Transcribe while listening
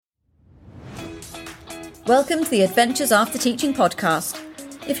Welcome to the Adventures After Teaching podcast.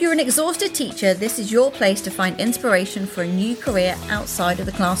 If you're an exhausted teacher, this is your place to find inspiration for a new career outside of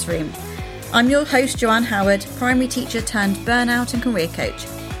the classroom. I'm your host, Joanne Howard, primary teacher turned burnout and career coach.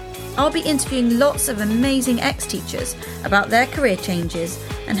 I'll be interviewing lots of amazing ex-teachers about their career changes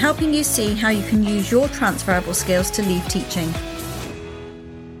and helping you see how you can use your transferable skills to leave teaching.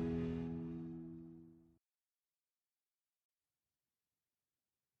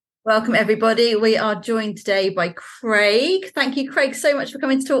 Welcome, everybody. We are joined today by Craig. Thank you, Craig, so much for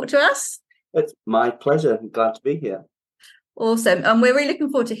coming to talk to us. It's my pleasure. I'm glad to be here. Awesome. And we're really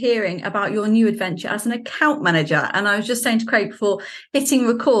looking forward to hearing about your new adventure as an account manager. And I was just saying to Craig before hitting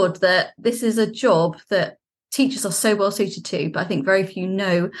record that this is a job that teachers are so well suited to, but I think very few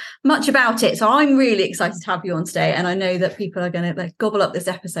know much about it. So I'm really excited to have you on today. And I know that people are going to gobble up this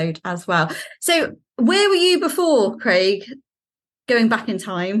episode as well. So where were you before, Craig? Going back in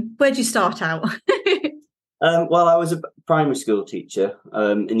time, where'd you start out? Well, I was a primary school teacher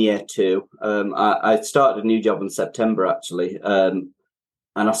in year two. I started a new job in September, actually. And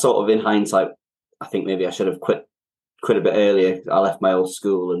I sort of, in hindsight, I think maybe I should have quit a bit earlier. I left my old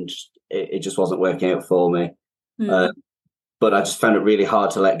school and it just wasn't working out for me. But I just found it really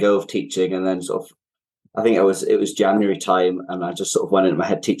hard to let go of teaching. And then sort of, I think it was January time, and I just sort of went into my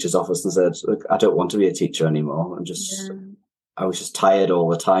head teacher's office and said, look, I don't want to be a teacher anymore. I was just tired all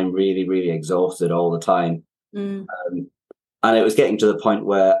the time, really, really exhausted all the time. And it was getting to the point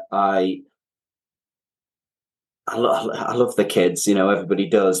where I love the kids, everybody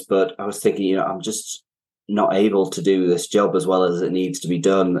does, but I was thinking, I'm just not able to do this job as well as it needs to be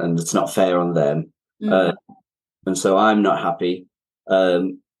done, and it's not fair on them. And so I'm not happy.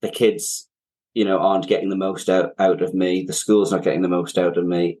 The kids, aren't getting the most out of me. The school's not getting the most out of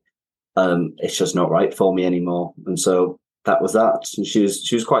me. It's just not right for me anymore. And so that was that. And she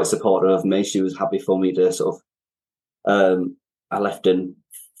was quite supportive of me. She was happy for me to sort of, I left in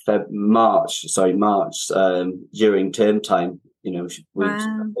March, during term time. We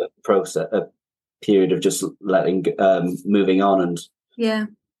a period of just moving on, and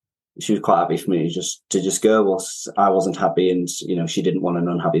she was quite happy for me to just go whilst I wasn't happy, and she didn't want an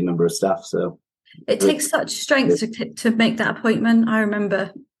unhappy member of staff. So it takes such strength to make that appointment. I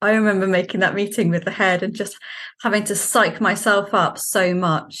remember making that meeting with the head and just having to psych myself up so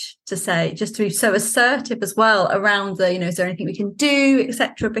much to be so assertive as well around is there anything we can do,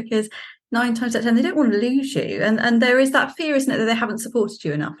 etc. Because 9 times out of 10 they don't want to lose you, and there is that fear, isn't it, that they haven't supported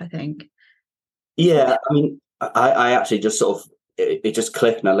you enough, I think. Yeah, I mean, I actually just sort of it just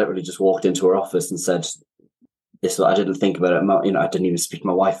clicked, and I literally just walked into her office and said, this, I didn't think about it. I didn't even speak to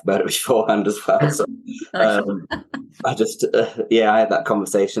my wife about it beforehand as well. So I just, I had that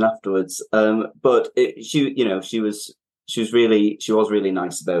conversation afterwards. But she was really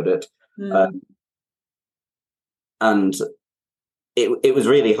nice about it. And it was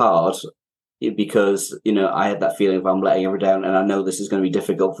really hard because, I had that feeling of I'm letting her down, and I know this is going to be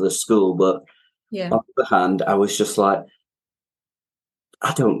difficult for the school. But on the other hand, I was just like,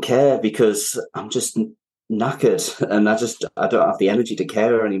 I don't care, because I'm just knackered, and I don't have the energy to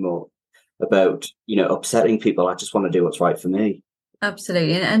care anymore about upsetting people. I just want to do what's right for me.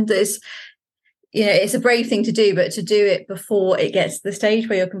 Absolutely. And it's a brave thing to do, but to do it before it gets to the stage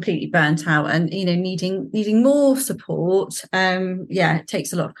where you're completely burnt out and needing more support, it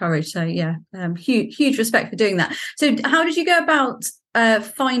takes a lot of courage. So huge respect for doing that. So how did you go about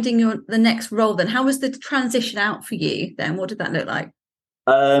finding the next role then? How was the transition out for you then? What did that look like?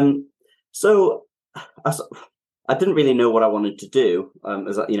 So I didn't really know what I wanted to do,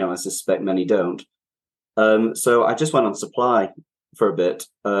 as I suspect many don't. So I just went on supply for a bit,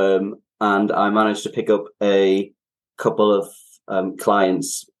 and I managed to pick up a couple of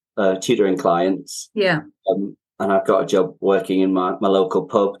clients, tutoring clients. Yeah. And I've got a job working in my local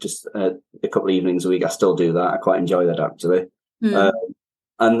pub, just a couple of evenings a week. I still do that. I quite enjoy that, actually.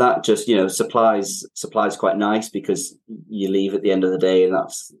 And that just, supply's quite nice, because you leave at the end of the day and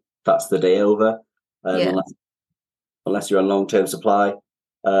that's the day over, unless you're on long-term supply.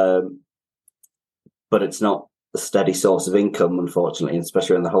 But it's not a steady source of income, unfortunately,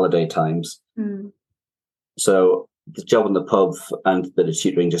 especially in the holiday times. So the job in the pub and the bit of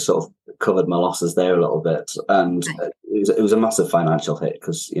tutoring just sort of covered my losses there a little bit. And it was a massive financial hit,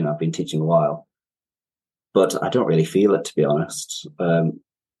 because, I've been teaching a while. But I don't really feel it, to be honest.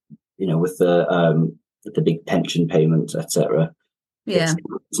 With the big pension payments, etc.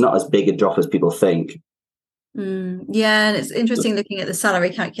 It's not as big a drop as people think. And it's interesting looking at the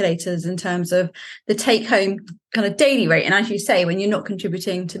salary calculators in terms of the take-home kind of daily rate, and as you say, when you're not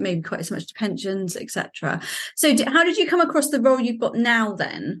contributing to maybe quite so much to pensions, etc. So how did you come across the role you've got now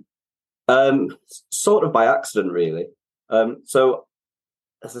then? Sort of by accident, really. So,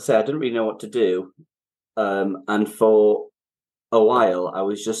 as I say, I didn't really know what to do. And for a while, I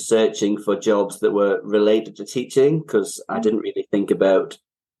was just searching for jobs that were related to teaching because I didn't really think about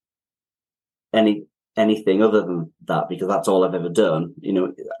anything other than that, because that's all I've ever done. You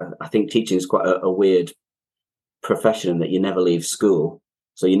know, I think teaching is quite a weird profession in that you never leave school.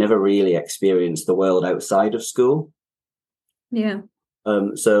 So you never really experience the world outside of school. Yeah.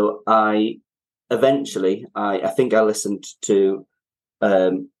 So I think I listened to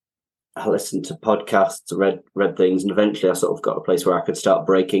podcasts, read things, and eventually I sort of got a place where I could start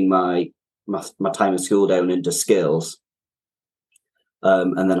breaking my time in school down into skills.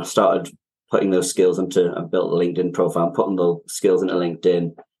 And then I started putting those skills I built a LinkedIn profile, and putting those skills into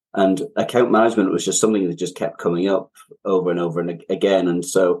LinkedIn. And account management was just something that just kept coming up over and over and again. And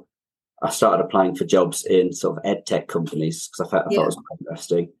so I started applying for jobs in sort of ed tech companies because I thought it was quite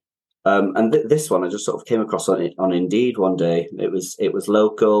interesting. And this one I just sort of came across on Indeed one day. It was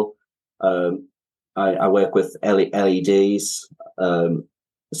local. I work with LEDs,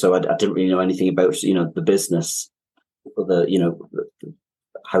 so I didn't really know anything about the business, or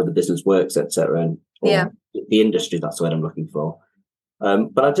how the business works, etc. And the industry. That's the word I'm looking for.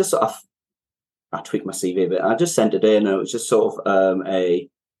 But I just I tweaked my CV a bit. I just sent it in, and it was just sort of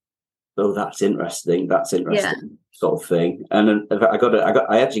that's interesting sort of thing. And then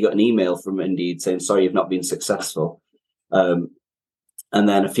I actually got an email from Indeed saying, sorry, you've not been successful. And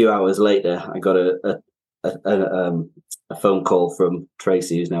then a few hours later, I got a phone call from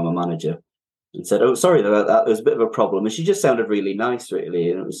Tracy, who's now my manager, and said, oh, sorry about that. There was a bit of a problem. And she just sounded really nice, really.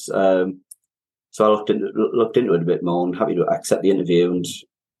 And it was, so I looked into it a bit more and happy to accept the interview. And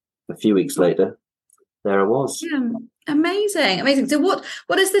a few weeks later, there I was. Yeah. Amazing. So what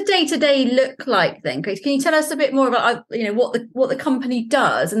does the day-to-day look like then, Chris? Can you tell us a bit more about what the company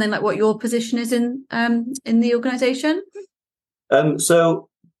does, and then like what your position is in the organisation? So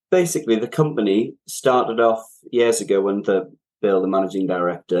basically, the company started off years ago when Bill, the managing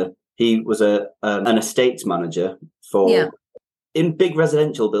director, he was an estates manager for in big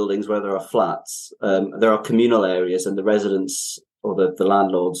residential buildings where there are flats. There are communal areas, and the residents or the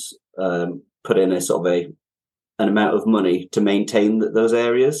landlords put in a sort of an amount of money to maintain those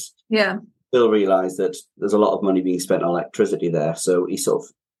areas. Yeah. Bill realised that there's a lot of money being spent on electricity there, so he sort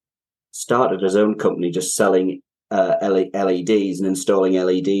of started his own company just selling LEDs and installing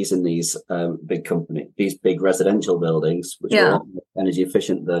LEDs in these big residential buildings, which are a lot more energy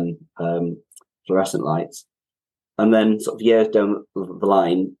efficient than fluorescent lights. And then sort of years down the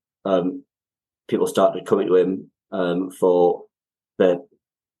line, people started coming to him for their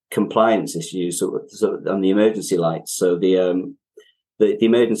compliance issues, so on the emergency lights. So the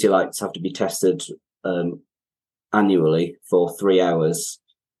emergency lights have to be tested annually for 3 hours,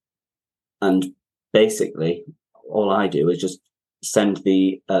 and basically all I do is just send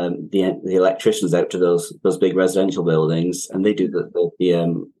the electricians out to those big residential buildings, and they do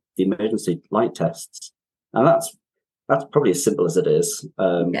the emergency light tests, and that's probably as simple as it is.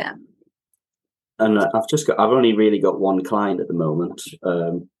 And I've only really got one client at the moment.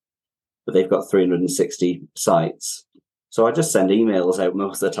 But they've got 360 sites. So I just send emails out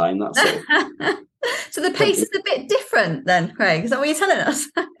most of the time. That's it. So the pace is a bit different then, Craig. Is that what you're telling us?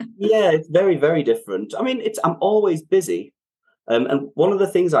 Yeah, it's very, very different. I mean, I'm always busy. And one of the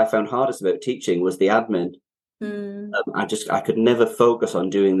things I found hardest about teaching was the admin. I could never focus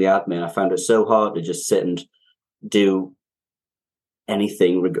on doing the admin. I found it so hard to just sit and do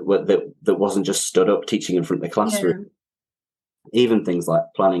anything that wasn't just stood up teaching in front of the classroom. Even things like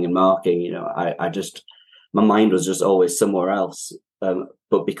planning and marking, my mind was just always somewhere else.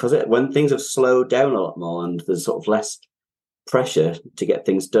 But because when things have slowed down a lot more and there's sort of less pressure to get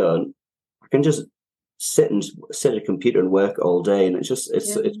things done, I can just sit at a computer and work all day, and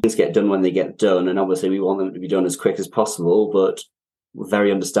things get done when they get done. And obviously, we want them to be done as quick as possible, but we're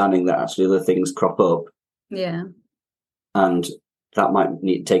very understanding that actually other things crop up. Yeah, and that might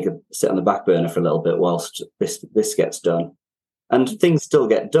need to sit on the back burner for a little bit whilst this gets done. And things still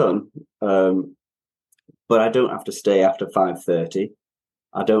get done, but I don't have to stay after 5:30.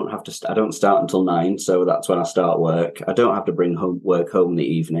 I don't start until 9, so that's when I start work. I don't have to bring work home in the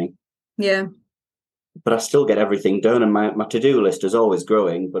evening. Yeah, but I still get everything done, and my to-do list is always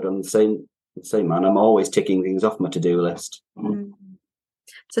growing. But I'm the same man. I'm always ticking things off my to-do list.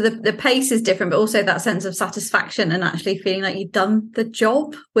 So the pace is different, but also that sense of satisfaction and actually feeling like you've done the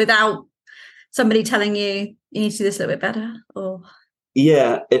job without somebody telling you need to do this a little bit better. Or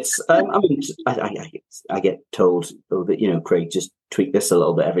it's I get told that Craig, just tweak this a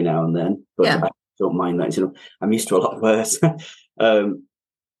little bit every now and then, but I don't mind that. I'm used to a lot worse.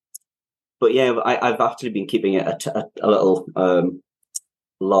 but yeah, I've actually been keeping a little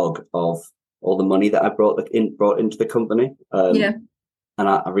log of all the money that I brought into the company. And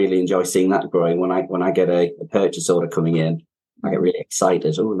I really enjoy seeing that growing. When I get a purchase order coming in, I get really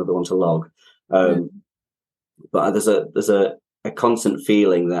excited. Oh, another one to log. But there's a constant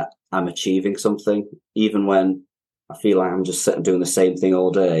feeling that I'm achieving something, even when I feel like I'm just sitting doing the same thing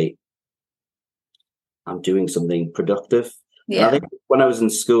all day. I'm doing something productive. Yeah. And I think when I was in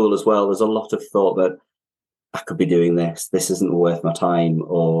school as well, there's a lot of thought that I could be doing this. This isn't worth my time.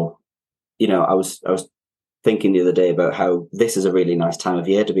 Or, I was thinking the other day about how this is a really nice time of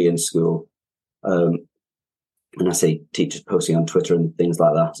year to be in school. And I see teachers posting on Twitter and things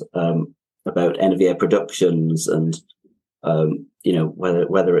like that about end of year productions and,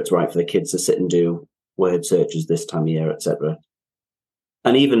 whether it's right for the kids to sit and do word searches this time of year, etc.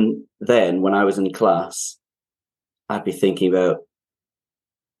 And even then, when I was in class, I'd be thinking about,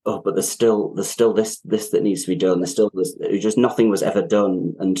 but there's still this that needs to be done. There's still this, just nothing was ever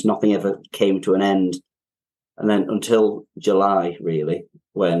done and nothing ever came to an end. And then until July, really,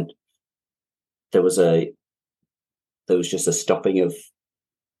 when there was just a stopping of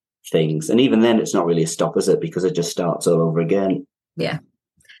things. And even then it's not really a stop, is it? Because it just starts all over again. Yeah,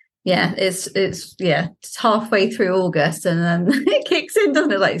 it's halfway through August and then it kicks in,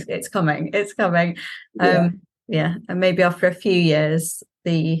 doesn't it? Like it's coming. And maybe after a few years,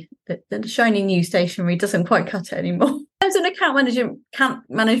 the shiny new stationery doesn't quite cut it anymore. As an account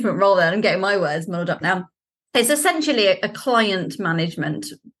management role, then I'm getting my words muddled up now. It's essentially a client management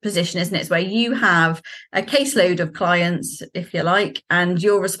position, isn't it? It's where you have a caseload of clients, if you like, and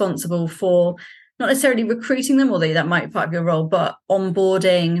you're responsible for not necessarily recruiting them, although that might be part of your role, but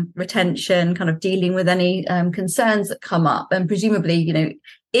onboarding, retention, kind of dealing with any concerns that come up. And presumably,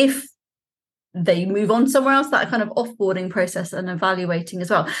 if they move on somewhere else, that kind of offboarding process and evaluating as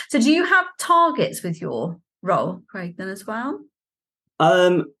well. So do you have targets with your role, Craig, then as well?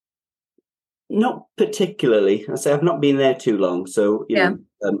 Not particularly. I say I've not been there too long. So, I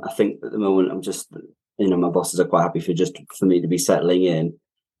think at the moment I'm just, my bosses are quite happy for me to be settling in.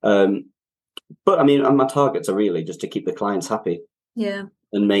 But I mean, my targets are really just to keep the clients happy. Yeah.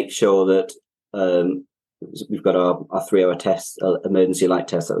 And make sure that we've got our 3-hour tests, emergency light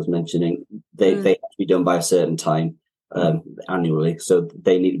tests that I was mentioning. They have to be done by a certain time annually. So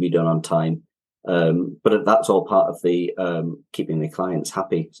they need to be done on time. But that's all part of the keeping the clients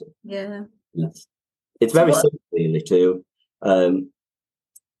happy. So, yeah. Yes. It's very simple, really, to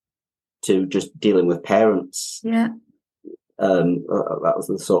just dealing with parents. Yeah. That was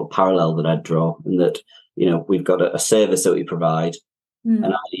the sort of parallel that I'd draw, in that, we've got a service that we provide, and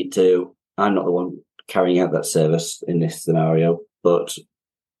I'm not the one carrying out that service in this scenario, but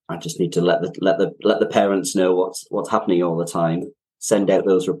I just need to let the parents know what's happening all the time, send out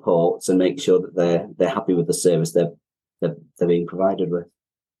those reports, and make sure that they're happy with the service they're being provided with.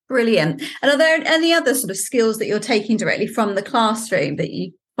 Brilliant. And are there any other sort of skills that you're taking directly from the classroom that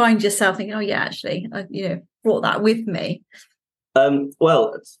you find yourself thinking, oh yeah, actually, I brought that with me?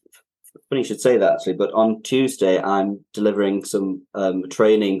 Well, it's funny you should say that, actually, but on Tuesday I'm delivering some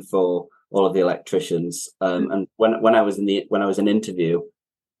training for all of the electricians. And when I was in interview,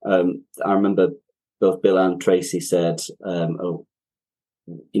 I remember both Bill and Tracy said,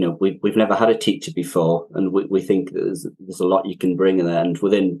 we've never had a teacher before, and we think there's a lot you can bring in there. And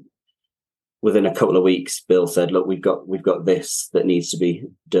within a couple of weeks, Bill said, "Look, we've got this that needs to be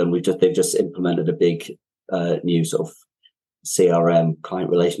done. They've just implemented a big new sort of CRM,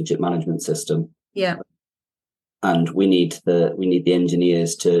 client relationship management system. Yeah, and we need the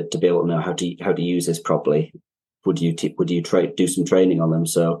engineers to be able to know how to use this properly. Would you do some training on them?"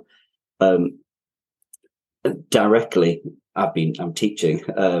 So directly, I'm teaching.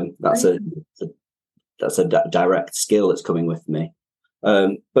 That's a direct skill that's coming with me.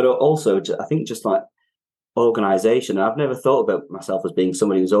 But also, I think just like organization, I've never thought about myself as being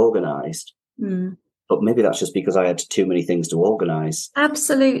somebody who's organized. But maybe that's just because I had too many things to organize.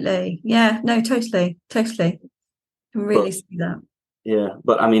 Absolutely. Yeah, no, totally. I can really see that. Yeah,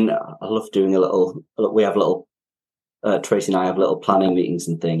 but I mean, I love doing we have Tracy and I have little planning meetings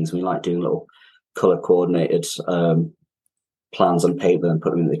and things. We like doing little color coordinated plans on paper and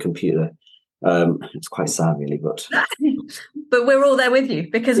put them in the computer. It's quite sad, really, but we're all there with you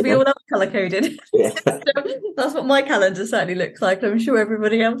because we all are color coded. Yeah. That's what my calendar certainly looks like. I'm sure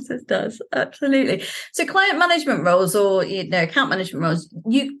everybody else's does. Absolutely. So client management roles or account management roles,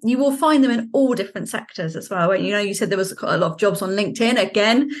 you will find them in all different sectors as well. You said there was quite a lot of jobs on LinkedIn.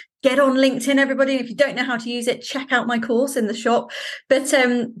 Again, get on LinkedIn, everybody. If you don't know how to use it, check out my course in the shop. But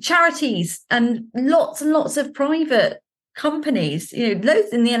charities and lots of private companies, loads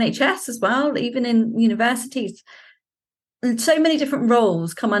in the NHS as well, even in universities. And so many different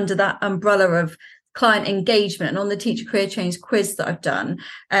roles come under that umbrella of client engagement. And on the Teacher Career Change quiz that I've done,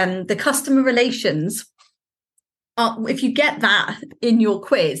 the customer relations, if you get that in your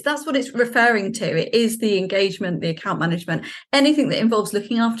quiz, that's what it's referring to. It is the engagement, the account management, anything that involves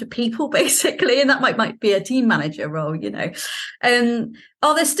looking after people, basically. And that might be a team manager role,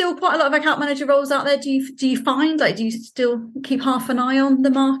 Are there still quite a lot of account manager roles out there? Do you find, do you still keep half an eye on the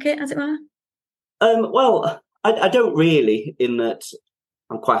market, as it were? Well, I don't really, in that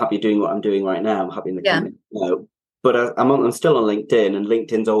I'm quite happy doing what I'm doing right now. I'm happy in the company. No, but I'm still on LinkedIn, and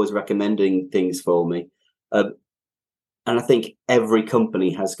LinkedIn's always recommending things for me. And I think every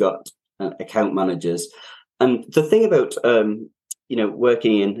company has got account managers. And the thing about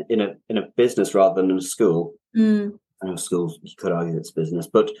working in a business rather than a school, I know schools, you could argue it's business,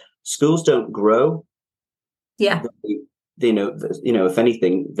 but schools don't grow. Yeah. If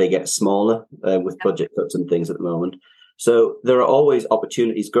anything, they get smaller with budget cuts and things at the moment. So there are always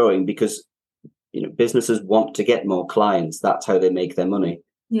opportunities growing because, businesses want to get more clients. That's how they make their money.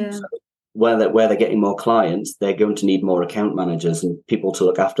 Yeah. So where they're getting more clients, they're going to need more account managers and people to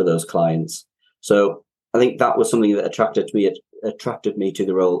look after those clients. So I think that was something that attracted me to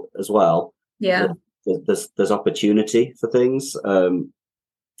the role as well. Yeah. There's opportunity for things.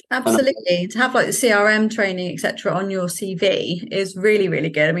 Absolutely. To have the CRM training, etc., on your CV is really, really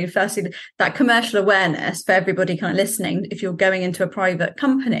good. I mean, firstly, that commercial awareness for everybody kind of listening, if you're going into a private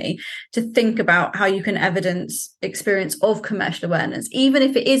company, to think about how you can evidence experience of commercial awareness, even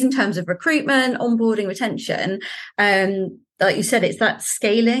if it is in terms of recruitment, onboarding, retention. Like you said, it's that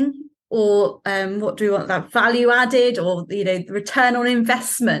scaling, or what do we want, that value added, or the return on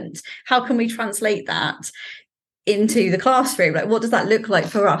investment. How can we translate that into the classroom? What does that look like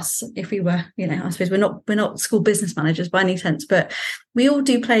for us if we were, I suppose we're not school business managers by any sense, but we all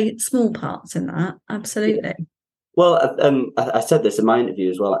do play small parts in that. Absolutely. Yeah. Well, I said this in my interview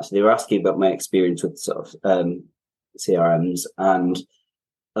as well. Actually, they were asking about my experience with sort of CRMs, and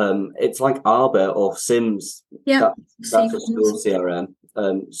it's like Arbor or Sims. Yeah, that's a school CRM.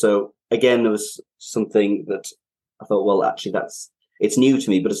 So again, there was something that I thought, well, actually, it's new to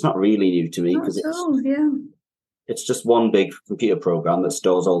me, but it's not really new to me because it's just one big computer program that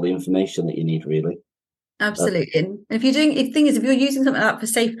stores all the information that you need, really. Absolutely. And if you're using something like that for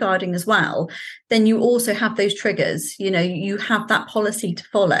safeguarding as well, then you also have those triggers. You have that policy to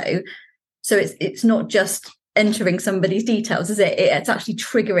follow. So it's not just entering somebody's details, is it? It's actually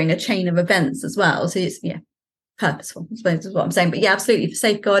triggering a chain of events as well. So it's purposeful, I suppose is what I'm saying. But yeah, absolutely, for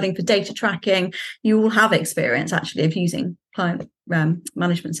safeguarding, for data tracking, you will have experience actually of using client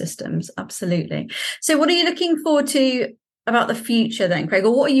management systems. Absolutely. So what are you looking forward to about the future then, Craig?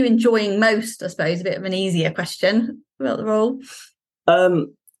 Or what are you enjoying most, I suppose? A bit of an easier question about the role. Well,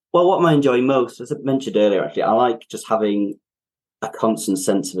 what am I enjoying most? As I mentioned earlier, actually, I like just having a constant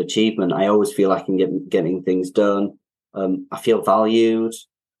sense of achievement. I always feel I can getting things done. I feel valued.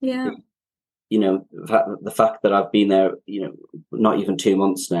 Yeah. The fact that I've been there, not even 2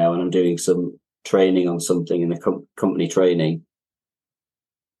 months now, and I'm doing some training on something in the company training,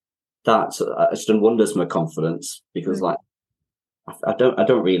 it's done wonders for my confidence, because I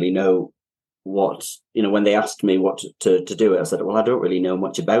don't really know what, when they asked me what to do it, I said, well, I don't really know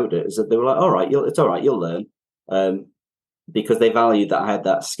much about it. So they were like, all right, it's all right, you'll learn, because they valued that I had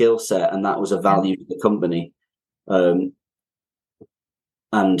that skill set, and that was a value to the company, and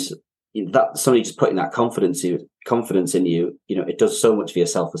that somebody just putting that confidence in you, it does so much for your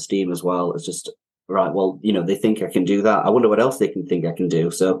self-esteem as well. It's just, right, well, they think I can do that. I wonder what else they can think I can do.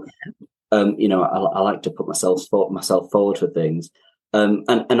 So, I like to put myself forward for things. And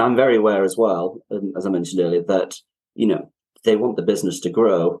I'm very aware as well, as I mentioned earlier, that, they want the business to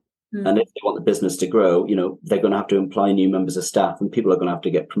grow. And if they want the business to grow, they're going to have to employ new members of staff, and people are going to have to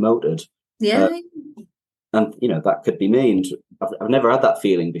get promoted. Yeah. And, that could be me. And I've never had that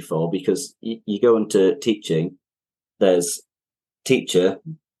feeling before, because you go into teaching, there's teacher,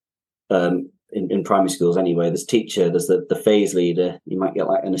 in primary schools anyway, there's teacher, there's the phase leader, you might get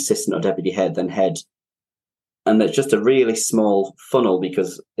like an assistant or deputy head, then head. And it's just a really small funnel,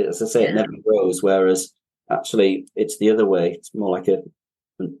 because, as I say, it never grows, whereas actually it's the other way. It's more like an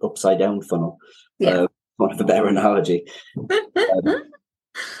upside down funnel. One of a better analogy.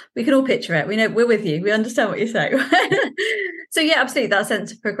 We can all picture it. We know, we're with you. We understand what you're saying. So yeah, absolutely, that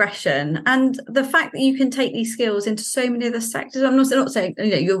sense of progression, and the fact that you can take these skills into so many other sectors. I'm not saying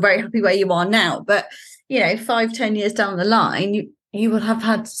you're very happy where you are now, but 5-10 years down the line, you will have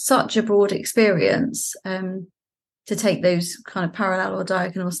had such a broad experience to take those kind of parallel or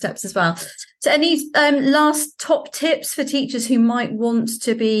diagonal steps as well. So any last top tips for teachers who might want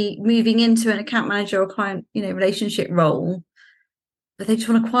to be moving into an account manager or client, relationship role? But they just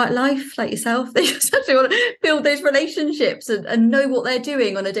want a quiet life like yourself. They just actually want to build those relationships and know what they're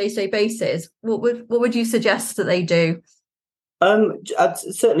doing on a day-to-day basis. What would you suggest that they do? I'd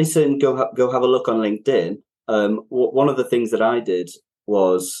certainly say go have a look on LinkedIn. One of the things that I did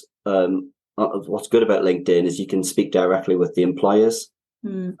was what's good about LinkedIn is you can speak directly with the employers.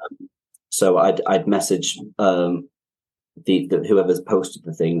 So I'd message the whoever's posted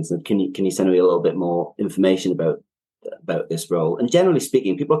the things and can you send me a little bit more information about this role? And generally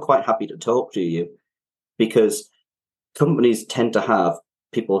speaking, people are quite happy to talk to you because companies tend to have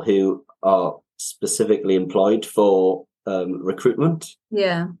people who are specifically employed for recruitment.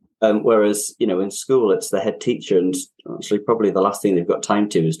 Yeah. Whereas, in school, it's the head teacher, and actually probably the last thing they've got time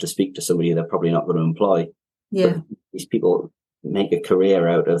to is to speak to somebody they're probably not going to employ. Yeah. But these people make a career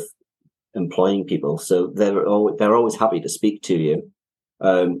out of employing people, so they're always happy to speak to you.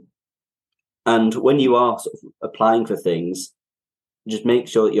 And when you are sort of applying for things, just make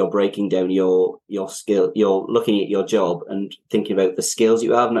sure that you're breaking down your skill. You're looking at your job and thinking about the skills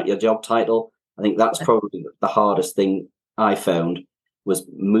you have, not your job title. I think that's probably the hardest thing I found, was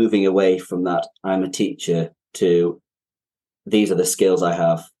moving away from that I'm a teacher to these are the skills I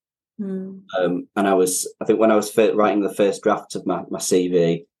have. And I think when I was writing the first drafts of my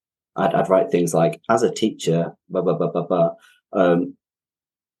CV, I'd write things like, as a teacher, blah, blah, blah, blah, blah.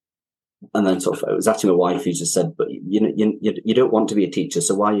 And then sort of, it was actually my wife who just said, but you don't want to be a teacher,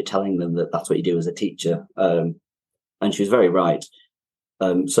 so why are you telling them that that's what you do as a teacher? And she was very right.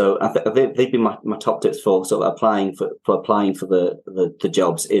 So they've been my top tips for sort of applying for the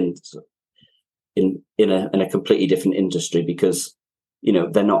jobs in a completely different industry, because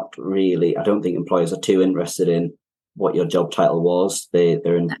they're not really, I don't think employers are too interested in what your job title was. They're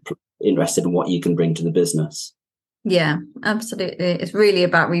interested in what you can bring to the business. Yeah, absolutely. It's really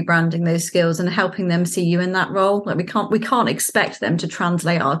about rebranding those skills and helping them see you in that role. Like we can't expect them to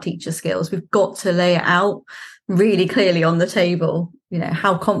translate our teacher skills. We've got to lay it out really clearly on the table,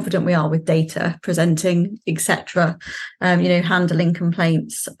 how confident we are with data, presenting, etc., handling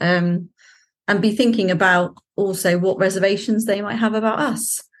complaints, and be thinking about also what reservations they might have about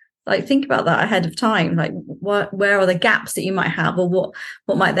us. Like, think about that ahead of time. Like, where are the gaps that you might have, or what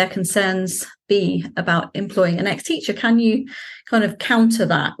might their concerns be about employing an ex-teacher? Can you kind of counter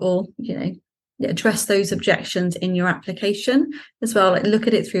that, or address those objections in your application as well? Like, look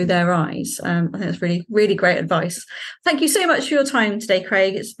at it through their eyes. I think that's really, really great advice. Thank you so much for your time today,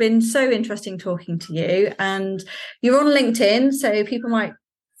 Craig. It's been so interesting talking to you. And you're on LinkedIn, so people might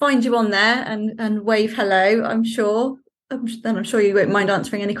find you on there and wave hello, I'm sure. Then I'm sure you won't mind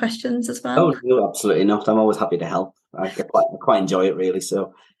answering any questions as well. Oh, no, absolutely not. I'm always happy to help. I quite enjoy it, really.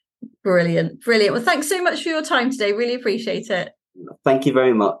 So brilliant. Well, thanks so much for your time today. Really appreciate it. Thank you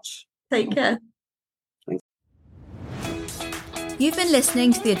very much. Take care. Thanks. You've been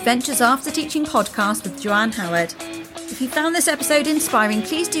listening to the Adventures After Teaching podcast with Joanne Howard. If you found this episode inspiring,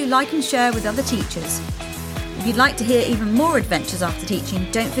 please do like and share with other teachers. If you'd like to hear even more Adventures After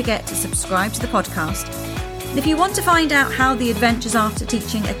Teaching, don't forget to subscribe to the podcast. And if you want to find out how the Adventures After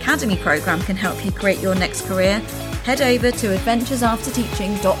Teaching Academy programme can help you create your next career, head over to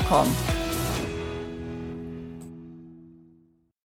adventuresafterteaching.com.